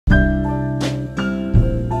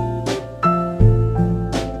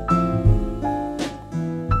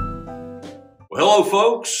Well, hello,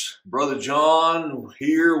 folks. Brother John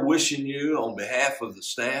here wishing you, on behalf of the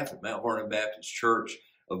staff at Mount Vernon Baptist Church,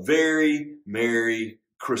 a very Merry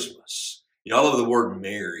Christmas. You know, I love the word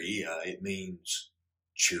merry. It means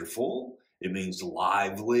cheerful. It means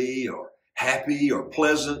lively or happy or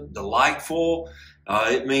pleasant, delightful.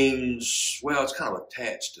 It means, well, it's kind of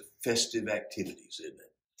attached to festive activities, isn't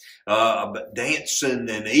it? But dancing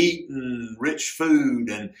and eating rich food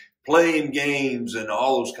and playing games and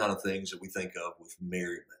all those kind of things that we think of with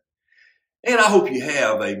merriment. And I hope you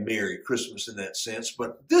have a Merry Christmas in that sense.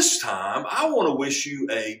 But this time, I want to wish you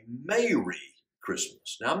a Merry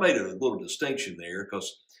Christmas. Now, I made a little distinction there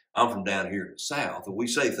because I'm from down here in the South and we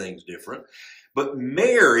say things different. But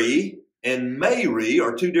Merry and Merry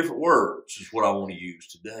are two different words, is what I want to use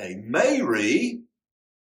today. Merry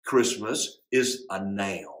Christmas is a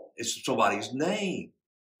noun. It's somebody's name.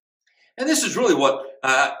 And this is really what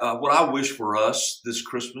I wish for us this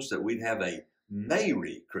Christmas, that we'd have a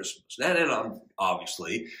Merry Christmas. And I'm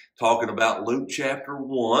obviously talking about Luke chapter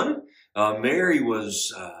 1. Mary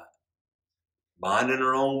was minding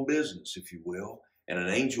her own business, if you will, and an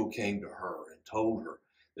angel came to her and told her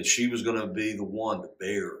that she was going to be the one to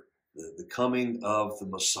bear the coming of the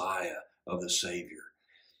Messiah, of the Savior.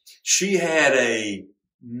 She had a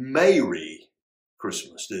Merry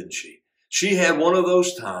Christmas, didn't she? She had one of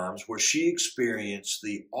those times where she experienced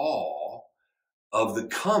the awe of the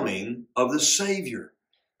coming of the Savior.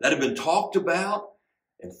 That had been talked about,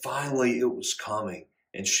 and finally it was coming,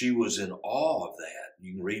 and she was in awe of that.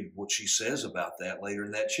 You can read what she says about that later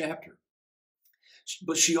in that chapter.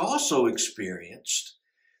 But she also experienced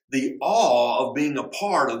the awe of being a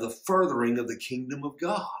part of the furthering of the kingdom of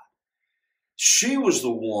God. She was the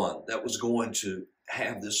one that was going to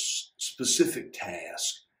have this specific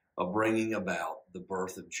task of bringing about the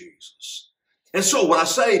birth of Jesus. And so when I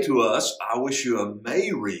say to us, I wish you a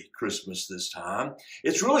Merry Christmas this time,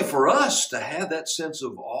 it's really for us to have that sense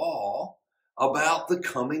of awe about the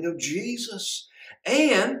coming of Jesus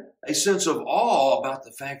and a sense of awe about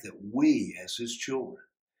the fact that we, as His children,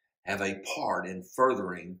 have a part in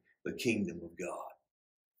furthering the kingdom of God.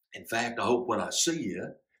 In fact, I hope when I see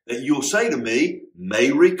you that you'll say to me,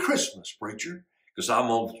 Merry Christmas, preacher, because I'm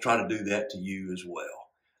going to try to do that to you as well.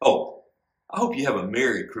 Oh, I hope you have a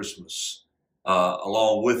Merry Christmas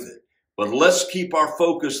along with it. But let's keep our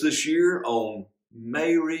focus this year on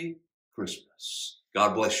Merry Christmas.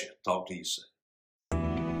 God bless you. Talk to you soon.